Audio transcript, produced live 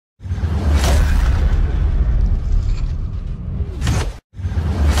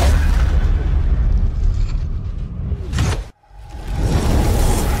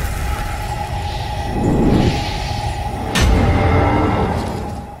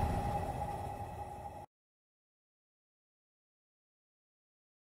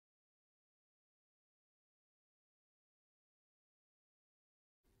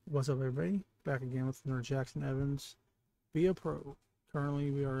What's up, everybody? Back again with another Jackson Evans BeAPro. Currently,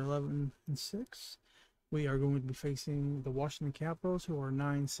 we are 11-6. We are going to be facing the Washington Capitals, who are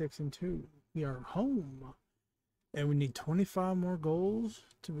 9-6-2. We are home, and we need 25 more goals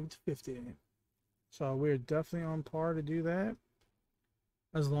to reach 50. So we're definitely on par to do that,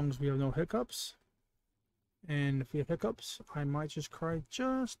 as long as we have no hiccups. And if we have hiccups, I might just cry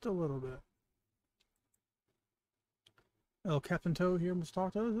just a little bit. El Captain Toe here must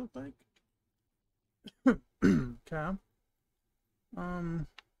talk to us, I think. Okay.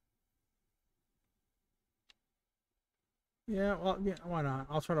 Yeah, well, yeah, why not?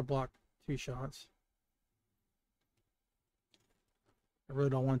 I'll try to block 2 shots. I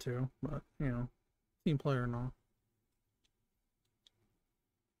really don't want to, but, you know, team player and all.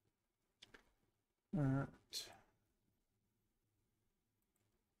 Alright.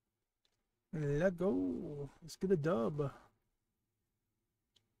 Let's go. Let's get a dub.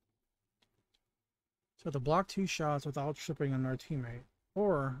 So to block 2 shots without tripping on our teammate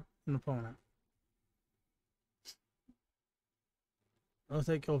or an opponent. I don't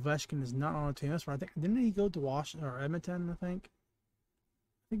think Ovechkin is not on the team. That's right. I think didn't he go to Washington or Edmonton? I think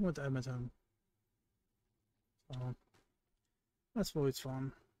he went to Edmonton. So that's always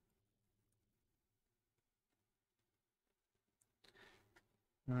fun.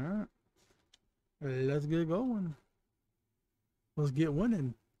 All right, let's get going. Let's get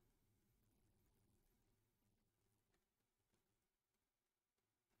winning.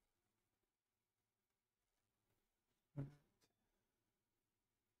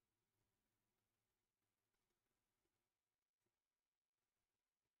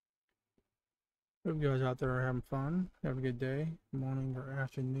 Hope you guys out there are having fun. Have a good day, morning, or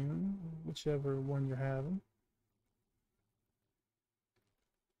afternoon, whichever one you're having.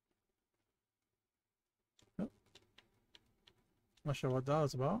 Oh, not sure what that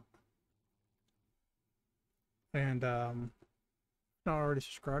was about. And not already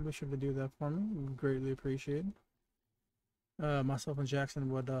subscribed, be sure to do that for me. We greatly appreciate it. Myself and Jackson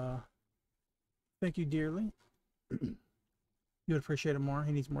would thank you dearly. You would appreciate it more.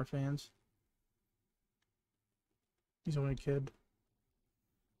 He needs more fans. He's only a kid.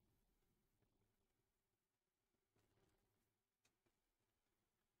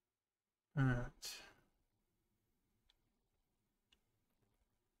 Alright.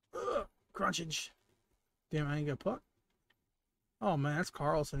 Crunchage. Damn, I ain't got a puck. Oh man, that's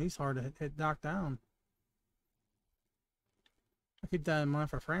Carlson. He's hard to hit knock down. I keep that in mind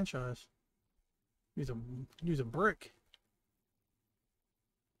for franchise. Use a brick.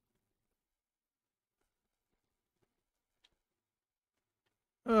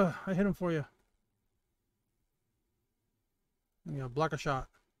 I hit him for you. Yeah, block a shot.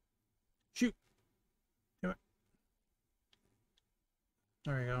 Shoot. Damn it.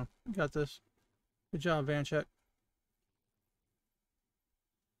 There you go. You got this. Good job, Vanchek.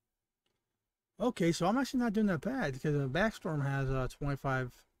 Okay, so I'm actually not doing that bad because the Backstorm has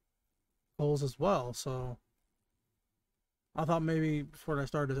 25 goals as well. So I thought maybe before I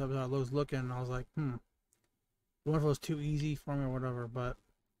started this episode, I was looking and I was like, I wonder if it was too easy for me or whatever. But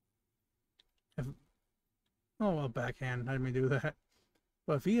if well, backhand, I didn't mean to do that.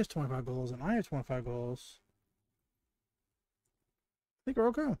 But if he has 25 goals and I have 25 goals, I think we're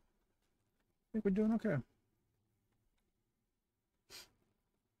okay. I think we're doing okay.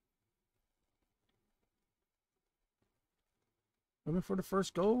 Looking for the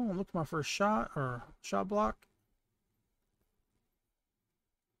first goal. I'm looking for my first shot or shot block.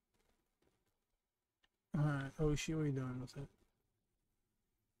 Alright. Oh shit, what are you doing with it?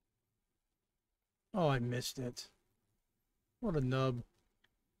 Oh, I missed it. What a nub.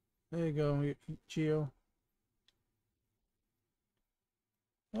 There you go, Geo.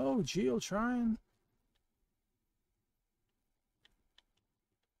 Oh, Geo trying.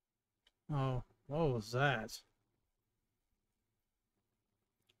 Oh, what was that?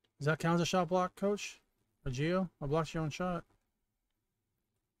 Does that count as a shot block, coach? Or Geo? I blocked your own shot.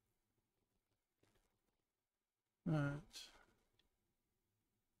 Alright.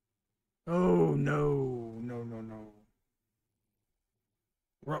 Oh, no. No, no, no.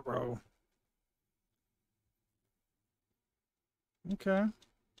 Ruh-roh. Okay.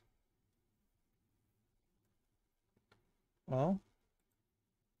 Well,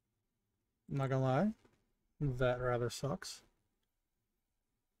 I'm not gonna lie. That rather sucks.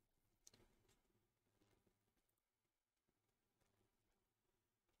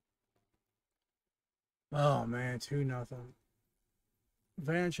 Oh man, 2-0.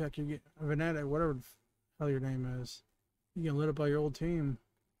 Vanchek, you get Vanetic, whatever the hell your name is. You get lit up by your old team.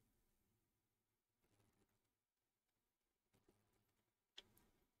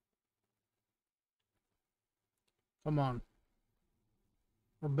 Come on.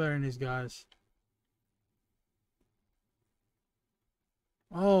 We're better than these guys.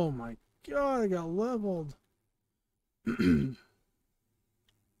 Oh my god, I got leveled.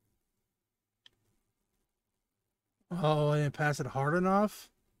 Oh, I didn't pass it hard enough?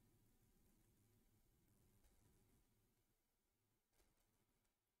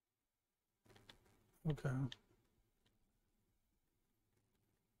 Okay.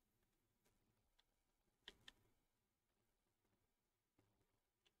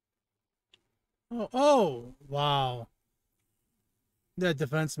 Oh, wow. That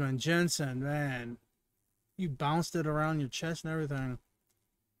defenseman, Jensen, man. You bounced it around your chest and everything.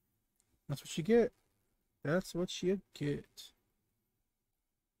 That's what you get. That's what you get.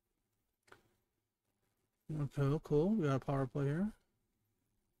 Okay, cool. We got a power play here.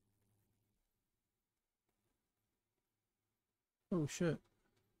 Oh, shit.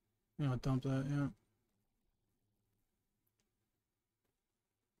 Yeah, dump that, yeah.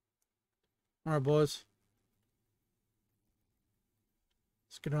 Alright, boys.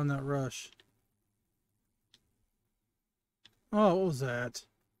 Let's get on that rush. Oh, what was that?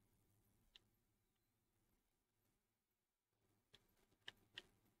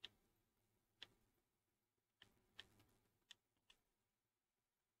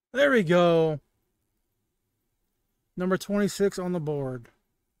 There we go. Number 26 on the board.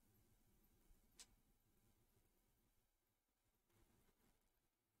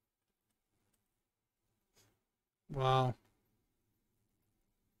 Wow.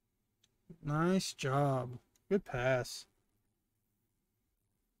 Nice job. Good pass.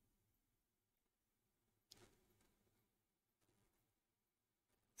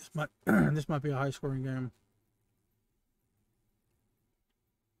 This might this might be a high scoring game.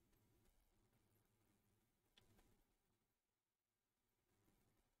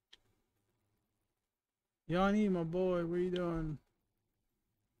 Yanni, my boy, what are you doing?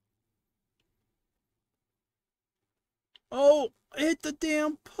 Oh, hit the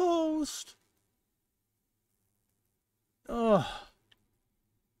damn post. Oh,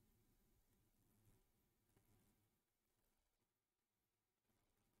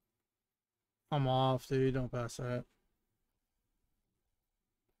 I'm off, dude. Don't pass that.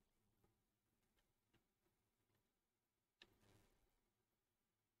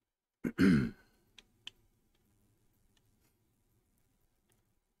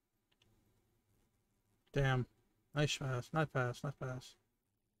 Damn. Nice pass. Nice pass. Nice pass.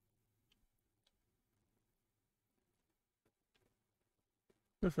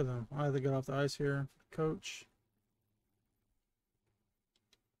 Good for them. I have to get off the ice here. Coach.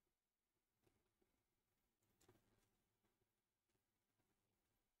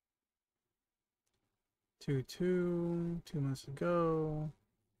 Two. 2 minutes to go.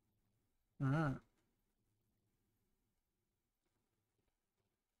 All right.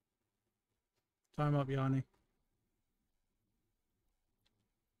 Time up, Yanni.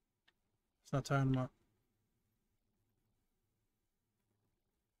 It's not time up.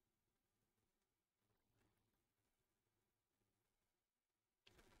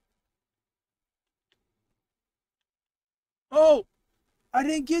 Oh, I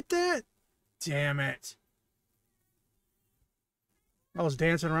didn't get that. Damn it. I was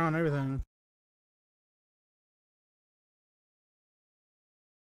dancing around and everything.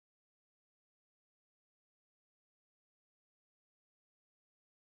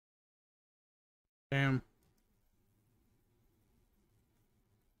 Damn.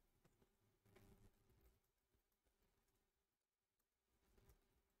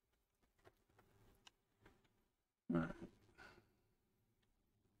 All right.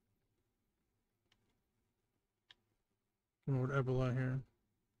 Come over to Ebola here.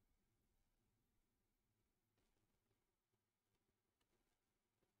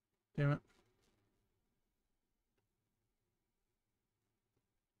 Damn it.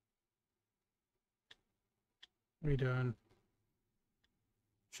 What are you doing?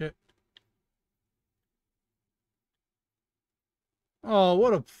 Shit. Oh,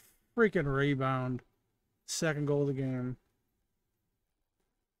 what a freaking rebound. Second goal of the game.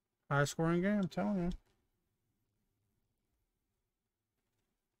 High scoring game, I'm telling you.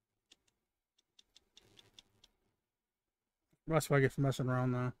 That's why I get for messing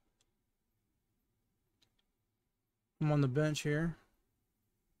around though. I'm on the bench here.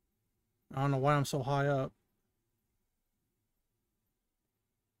 I don't know why I'm so high up.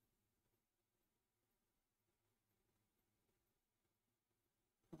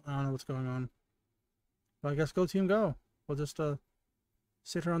 I don't know what's going on. But I guess go team go. We'll just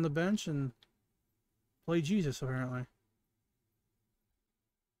sit here on the bench and play Jesus, apparently.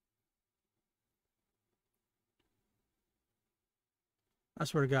 I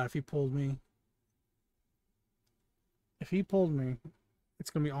swear to God, if he pulled me,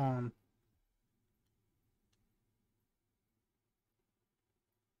 it's gonna be on.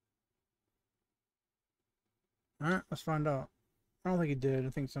 All right, let's find out. I don't think he did.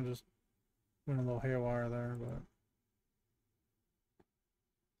 I think some just went a little haywire there, but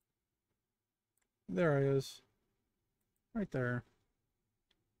there he is, right there.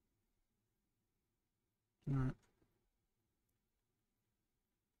 All right,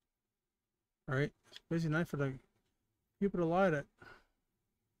 all right. Busy night for the people to light it.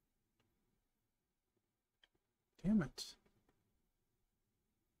 Damn it.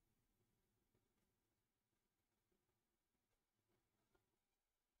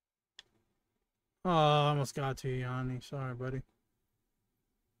 Oh, I almost got to you, Yanni. Sorry, buddy.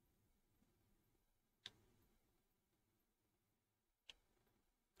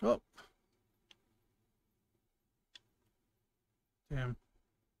 Oh, damn.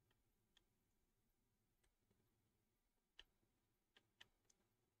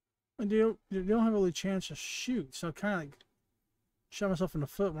 And you don't have really a chance to shoot, so I kind of like shot myself in the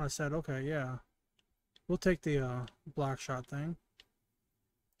foot when I said, okay, yeah, we'll take the block shot thing.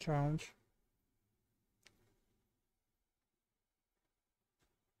 Challenge.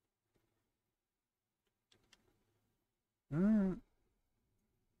 Alright.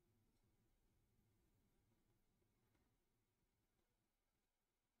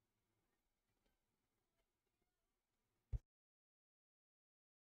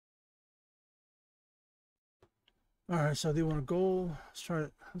 Alright, so they want a goal. Let's try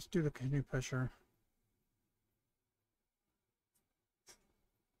it. Let's do the canoe pressure.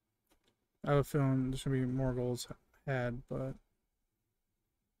 I have a feeling there's gonna be more goals had, but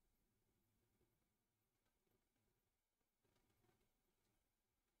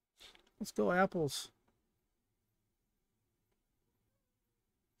let's go Apples.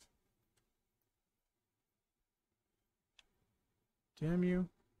 Damn you,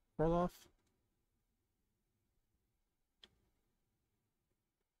 Orloff.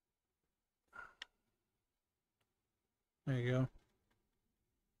 There you go.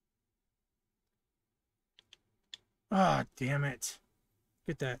 Ah, damn it.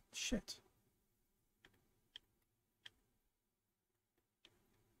 Get that shit.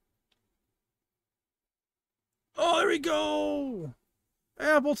 Oh, there we go.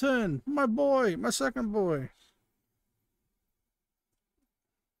 Appleton, my boy, my second boy.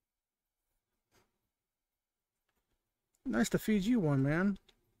 Nice to feed you one, man.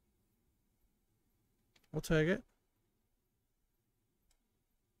 We'll take it.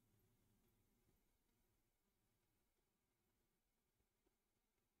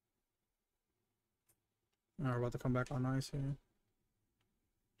 Oh, we're about to come back on ice here. What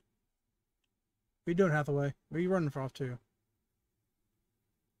are you doing, Hathaway? Where are you running for off to?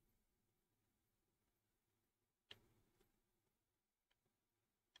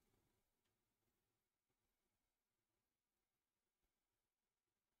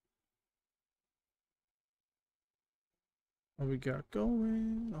 What we got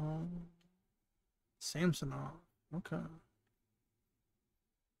going on? Samsonov. Okay.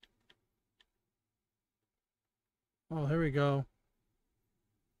 Oh, here we go.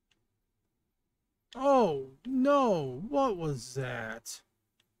 Oh, no. What was that?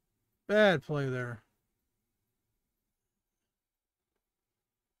 Bad play there.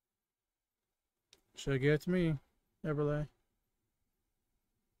 Should have given it to me, Eberle.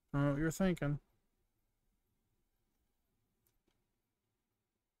 I don't know what you're thinking.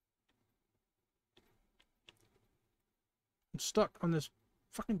 I'm stuck on this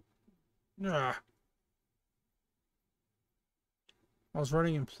fucking... Ugh. I was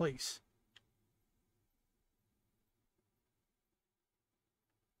running in place.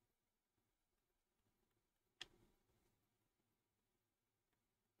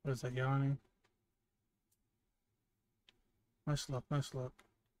 What is that, Yanni? Nice luck, nice luck.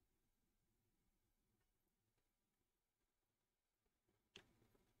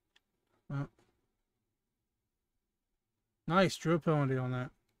 Oh. Nice, drew a penalty on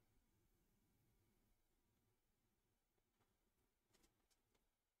that.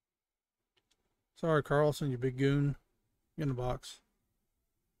 Sorry, Carlson, you big goon. Get in the box.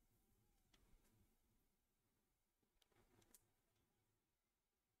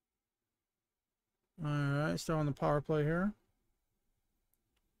 Alright, still on the power play here.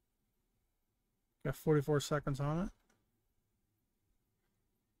 Got 44 seconds on it.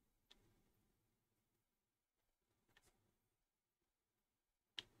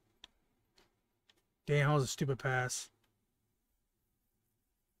 Damn, that was a stupid pass.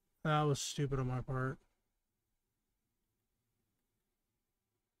 That was stupid on my part.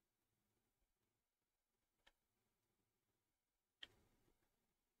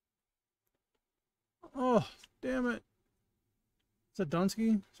 Oh, damn it. Is that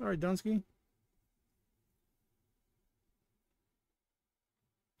Dunsky? Sorry, Dunsky.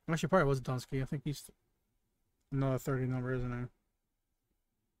 Actually, probably was Dunsky. I think he's another 30 number, isn't he?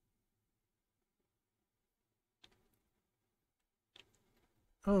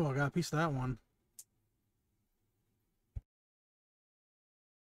 Oh, I got a piece of that one.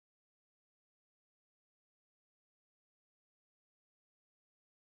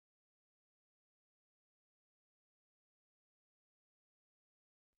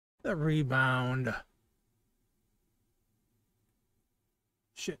 The rebound.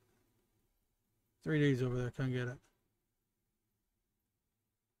 Shit. 3D's over there. Couldn't get it.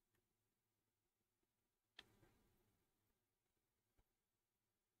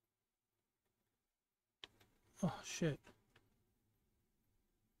 Oh, shit.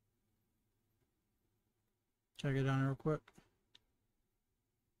 Check it down real quick.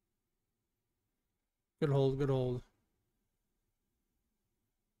 Good hold, good hold.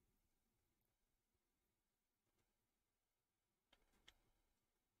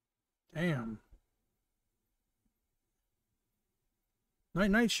 Damn.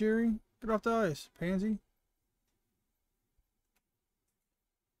 Night, night, Sherry. Get off the ice, pansy.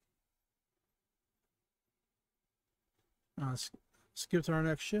 Let's skip to our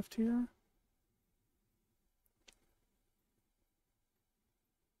next shift here.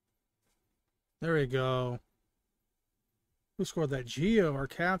 There we go. Who scored that? Gio, our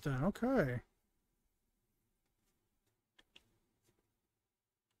captain. Okay.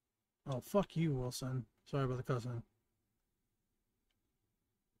 Oh, fuck you, Wilson. Sorry about the cussing.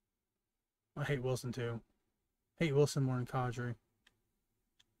 I hate Wilson, too. Hate Wilson more than Kadri.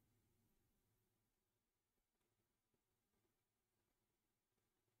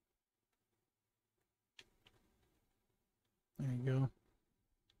 There you go.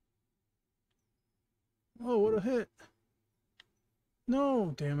 Oh, what a hit.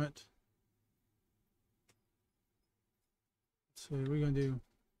 No, damn it. Let's see, what are we going to do?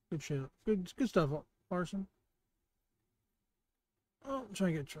 Good shit. Good stuff, Larson. Oh, I'm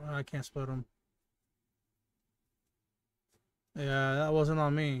trying to get... I can't split him. Yeah, that wasn't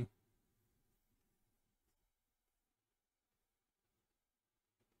on me.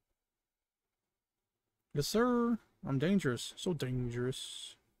 Yes, sir. I'm dangerous. So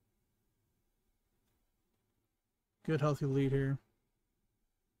dangerous. Good, healthy lead here.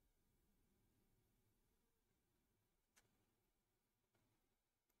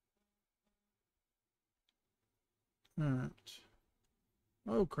 Alright.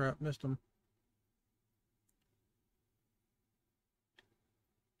 Oh, crap. Missed him.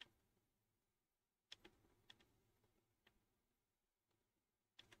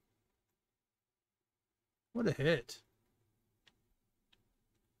 What a hit.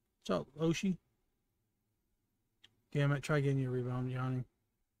 What's up, Oshie? Damn it. Try getting you a rebound, Yanni.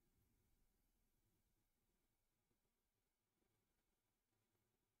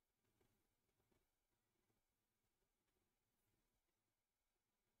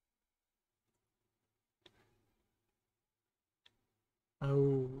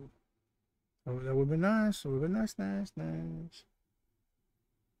 Oh. Oh, that would be nice. That would be nice, nice, nice.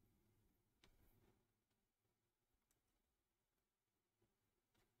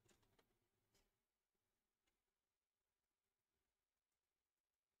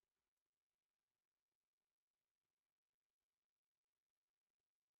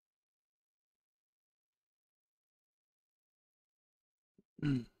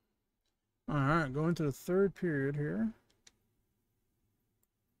 Alright, going to the third period here.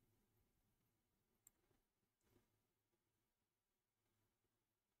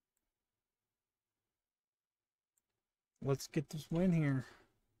 Let's get this win here.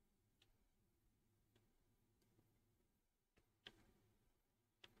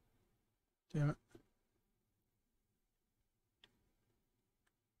 Damn it.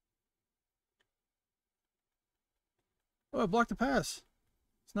 Oh, I blocked the pass.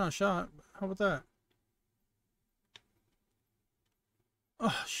 It's not a shot. How about that?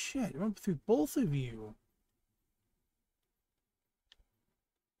 Oh, shit. It went through both of you.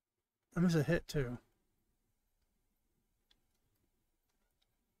 I missed a hit, too.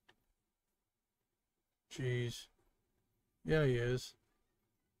 Jeez. Yeah, he is.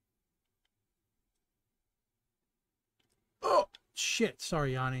 Oh, shit.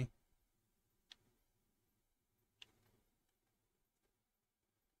 Sorry, Yanni.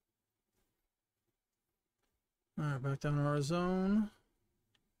 Alright, back down to our zone.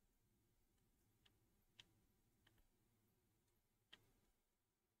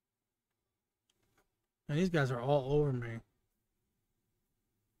 And these guys are all over me.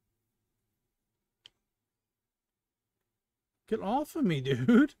 Get off of me,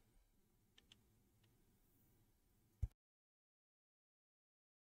 dude.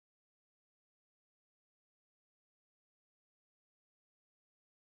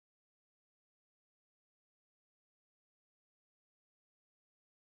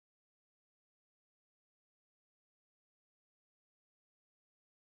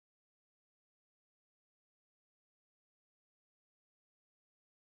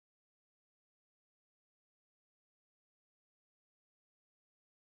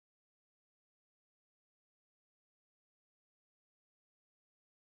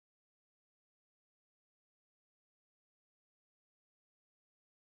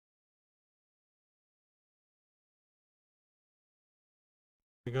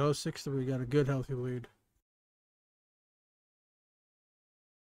 There we go. 6-3. Got a good, healthy lead.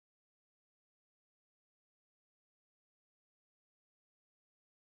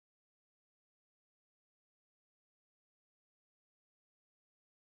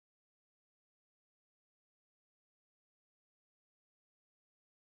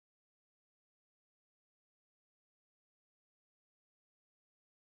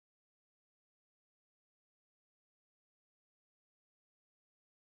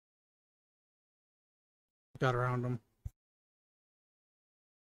 Got around him.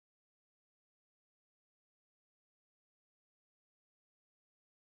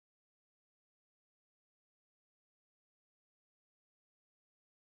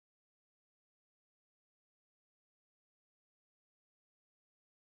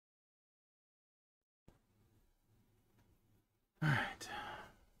 All right.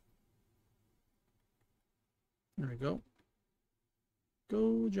 There we go.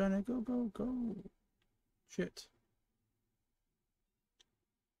 Go, Johnny. Go, go, go. Shit.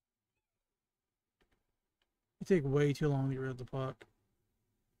 You take way too long to get rid of the puck.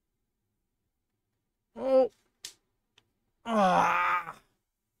 Oh! Ah!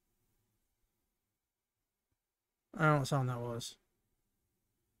 I don't know what sound that was.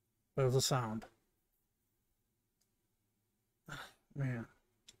 But it was a sound. Man.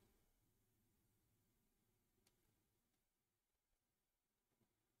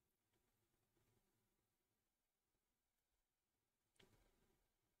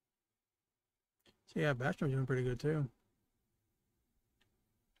 So yeah, Bachelor's doing pretty good too.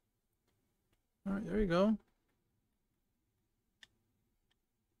 Alright, there you go.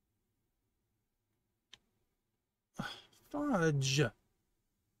 Fudge.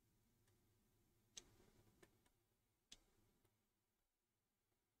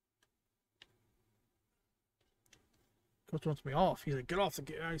 Coach wants me off. He's like, get off the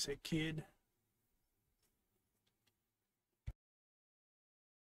kid. I say, kid.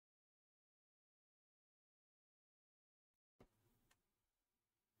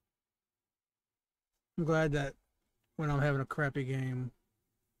 I'm glad that when I'm having a crappy game,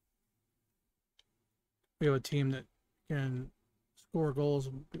 we have a team that can score goals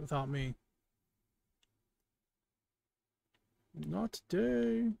without me. Not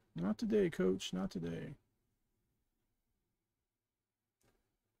today. Not today, coach. Not today.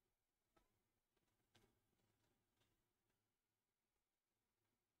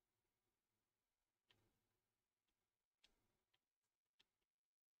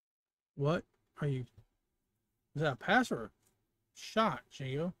 What are you? Is that a pass or a shot,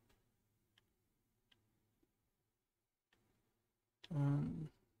 Jingo?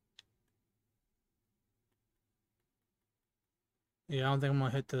 Yeah, I don't think I'm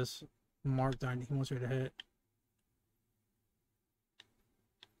gonna hit this mark that he wants me to hit.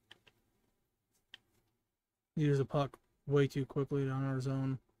 He uses the puck way too quickly down our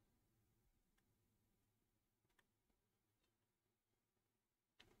zone.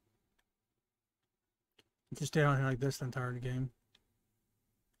 Just stay down here like this the entire game.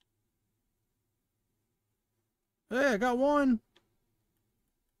 Hey, I got one.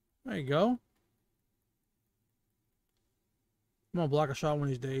 There you go. I'm gonna block a shot one of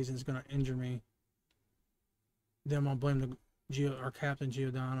these days and it's gonna injure me. Then I'm gonna blame our captain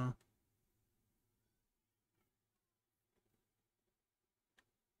Giordano.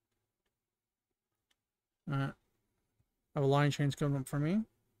 Alright. I have a line change coming up for me.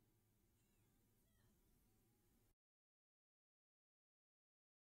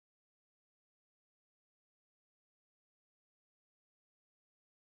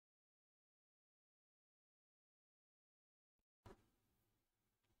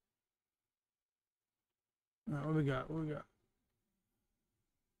 Alright, what we got? What we got?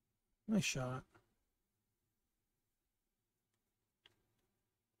 Nice shot.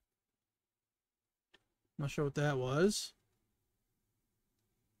 Not sure what that was.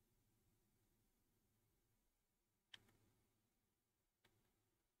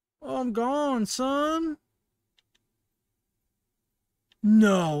 Oh, I'm gone, son.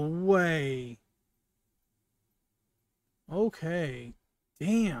 No way. Okay.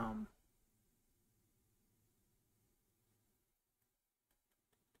 Damn.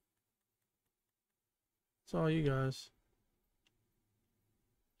 It's all you guys.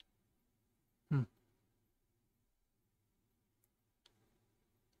 Oh,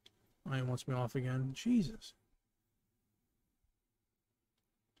 he wants me off again. Jesus.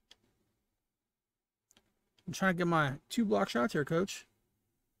 I'm trying to get my 2 block shots here, coach.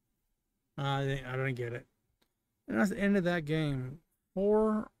 I didn't get it. And that's the end of that game.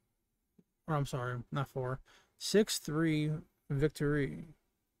 4, or I'm sorry, not 4. 6-3 victory.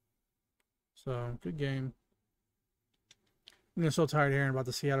 So, good game. I'm so tired of hearing about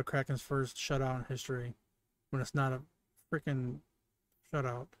the Seattle Kraken's first shutout in history when it's not a freaking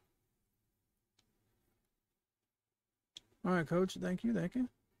shutout. All right, coach. Thank you. Thank you.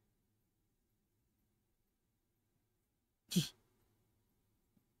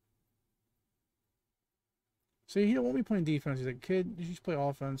 See, he don't want me playing defense. He's like, kid, you should play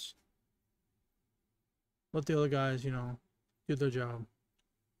offense. Let the other guys, you know, do their job.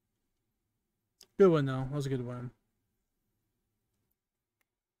 Good win, though. That was a good win.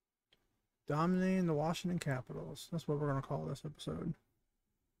 Dominating the Washington Capitals. That's what we're going to call this episode.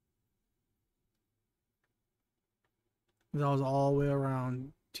 That was all the way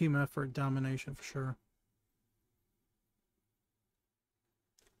around. Team effort, domination for sure.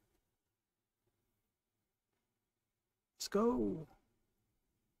 Let's go.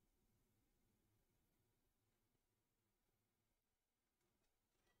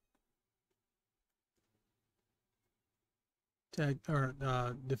 Tag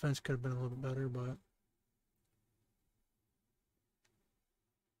or defense could have been a little bit better, but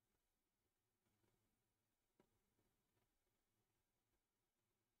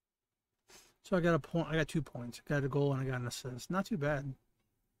so I got a point. I got 2 points. I got a goal and I got an assist. Not too bad.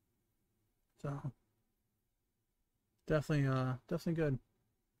 So definitely good.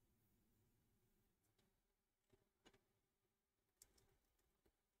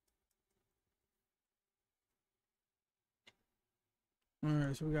 All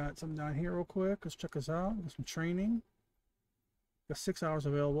right, so we got something down here real quick. Let's check this out. Got some training. Got 6 hours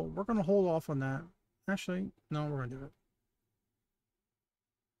available. We're gonna hold off on that. Actually, no, we're gonna do it.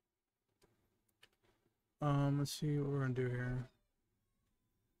 Let's see what we're gonna do here.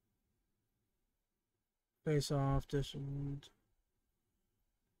 Face off, distance,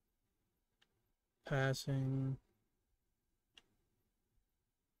 passing.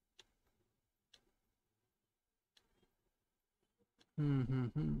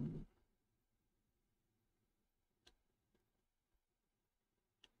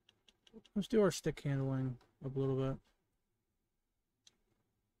 Let's do our stick handling up a little bit.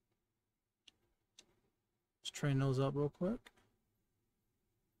 Let's train those up real quick.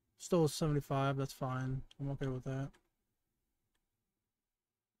 Still 75, that's fine. I'm okay with that.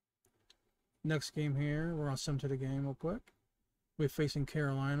 Next game here, we're on sim to the game real quick. We're facing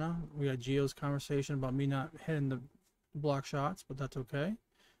Carolina. We got Gio's conversation about me not hitting the block shots, but that's okay.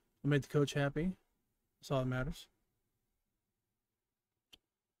 I made the coach happy. That's all that matters.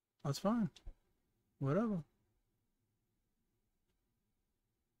 That's fine. Whatever.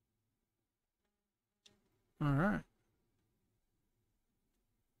 All right.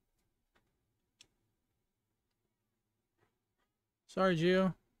 Sorry,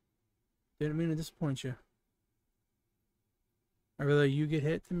 Gio. Didn't mean to disappoint you. I'd rather you get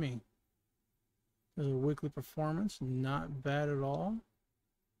hit than me. There's a weekly performance. Not bad at all.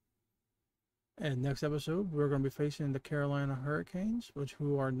 And next episode, we're going to be facing the Carolina Hurricanes,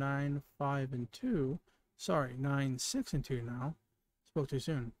 who are 9-5-2. Sorry, 9-6-2 now. Spoke too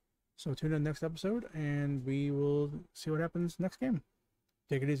soon. So tune in next episode, and we will see what happens next game.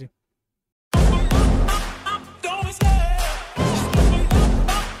 Take it easy.